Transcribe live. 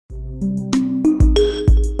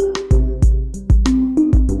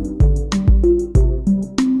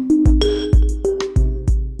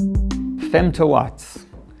Femtowatts.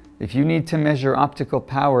 If you need to measure optical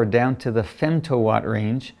power down to the femtowatt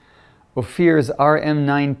range, Ophir's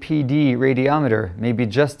RM9-PD radiometer may be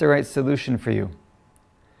just the right solution for you.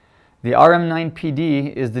 The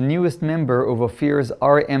RM9-PD is the newest member of Ophir's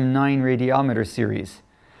RM9 radiometer series.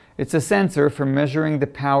 It's a sensor for measuring the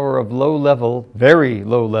power of low-level, very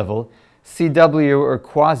low-level, CW or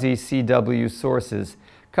quasi-CW sources,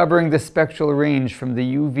 covering the spectral range from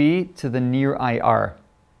the UV to the near IR.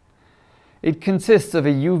 It consists of a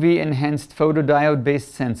UV-enhanced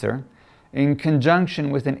photodiode-based sensor in conjunction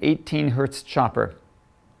with an 18 Hz chopper.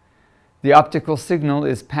 The optical signal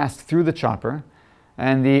is passed through the chopper,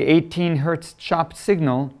 and the 18 Hz chopped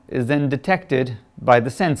signal is then detected by the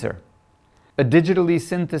sensor. A digitally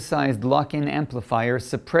synthesized lock-in amplifier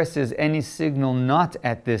suppresses any signal not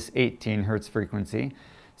at this 18 Hz frequency,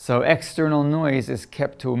 so external noise is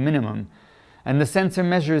kept to a minimum, and the sensor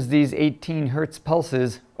measures these 18 Hz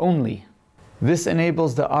pulses only. This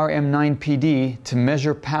enables the RM9-PD to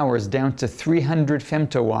measure powers down to 300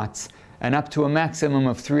 femtowatts and up to a maximum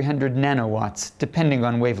of 300 nanowatts, depending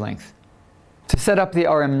on wavelength. To set up the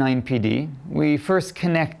RM9-PD, we first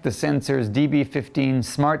connect the sensor's DB15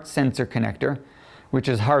 smart sensor connector, which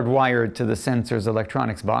is hardwired to the sensor's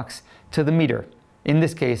electronics box, to the meter, in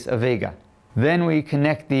this case a Vega. Then we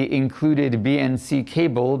connect the included BNC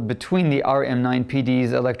cable between the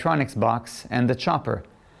RM9-PD's electronics box and the chopper.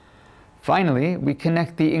 Finally, we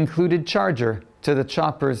connect the included charger to the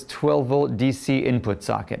chopper's 12-volt DC input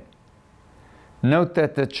socket. Note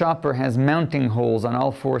that the chopper has mounting holes on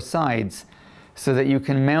all four sides so that you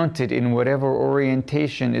can mount it in whatever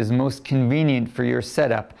orientation is most convenient for your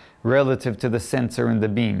setup relative to the sensor and the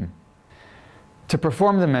beam. To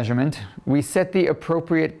perform the measurement, we set the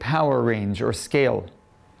appropriate power range or scale.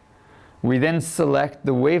 We then select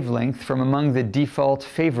the wavelength from among the default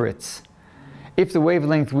favorites. If the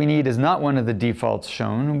wavelength we need is not one of the defaults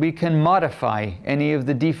shown, we can modify any of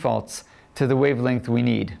the defaults to the wavelength we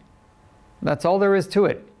need. That's all there is to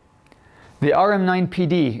it. The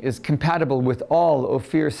RM9-PD is compatible with all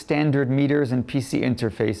Ophir standard meters and PC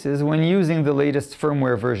interfaces when using the latest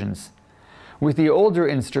firmware versions. With the older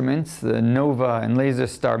instruments, the Nova and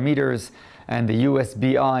LaserStar meters, and the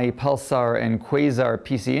USB-I, Pulsar, and Quasar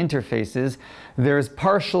PC interfaces, there is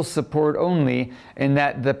partial support only in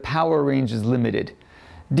that the power range is limited.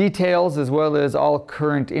 Details, as well as all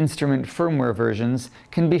current instrument firmware versions,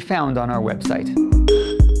 can be found on our website.